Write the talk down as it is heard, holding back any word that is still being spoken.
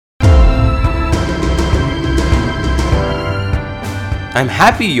I'm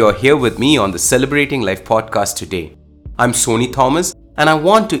happy you're here with me on the Celebrating Life podcast today. I'm Sony Thomas, and I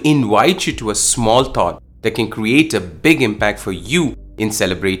want to invite you to a small thought that can create a big impact for you in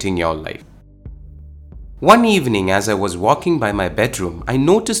celebrating your life. One evening, as I was walking by my bedroom, I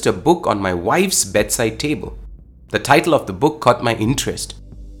noticed a book on my wife's bedside table. The title of the book caught my interest,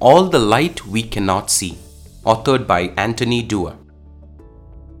 All the Light We Cannot See, authored by Anthony Doerr.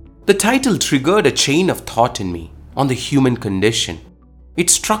 The title triggered a chain of thought in me on the human condition. It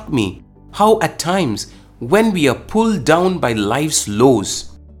struck me how at times when we are pulled down by life's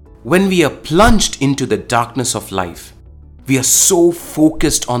lows, when we are plunged into the darkness of life, we are so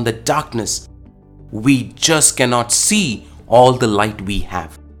focused on the darkness, we just cannot see all the light we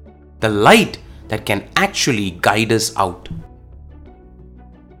have. The light that can actually guide us out.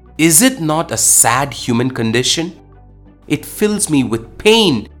 Is it not a sad human condition? It fills me with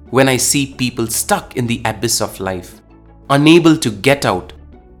pain when I see people stuck in the abyss of life, unable to get out,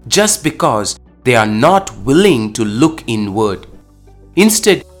 just because they are not willing to look inward.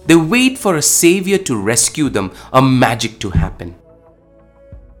 Instead, they wait for a savior to rescue them, a magic to happen.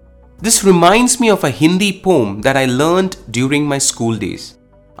 This reminds me of a Hindi poem that I learned during my school days.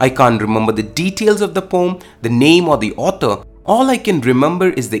 I can't remember the details of the poem, the name or the author. All I can remember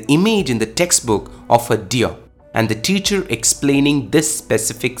is the image in the textbook of a deer and the teacher explaining this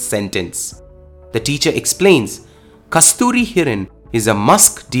specific sentence. The teacher explains, Kasturi Hiran is a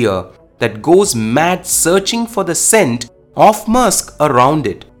musk deer that goes mad searching for the scent of musk around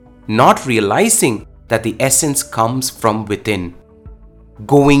it, not realizing that the essence comes from within.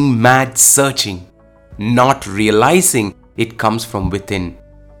 Going mad searching, not realizing it comes from within.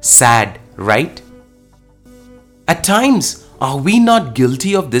 Sad, right? At times, are we not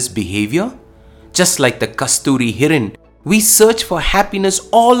guilty of this behavior? Just like the Kasturi Hiran, we search for happiness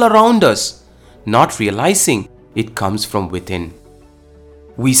all around us, not realizing it comes from within.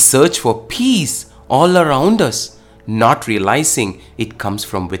 We search for peace all around us, not realizing it comes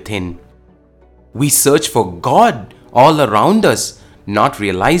from within. We search for God all around us, not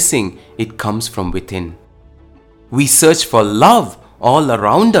realizing it comes from within. We search for love all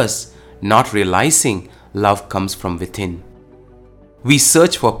around us, not realizing love comes from within. We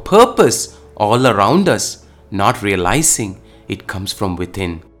search for purpose all around us, not realizing it comes from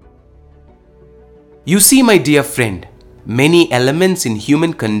within. You see, my dear friend, many elements in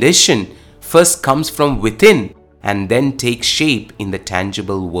human condition first comes from within and then take shape in the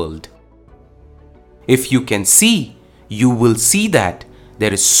tangible world. If you can see, you will see that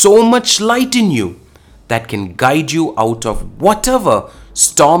there is so much light in you that can guide you out of whatever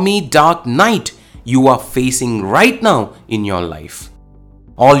stormy, dark night you are facing right now in your life.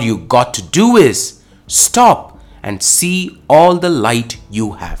 All you got to do is stop and see all the light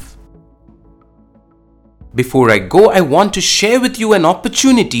you have. Before I go, I want to share with you an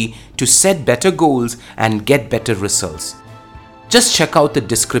opportunity to set better goals and get better results. Just check out the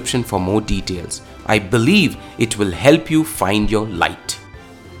description for more details. I believe it will help you find your light.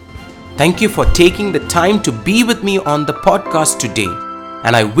 Thank you for taking the time to be with me on the podcast today,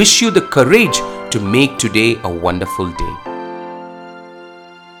 and I wish you the courage to make today a wonderful day.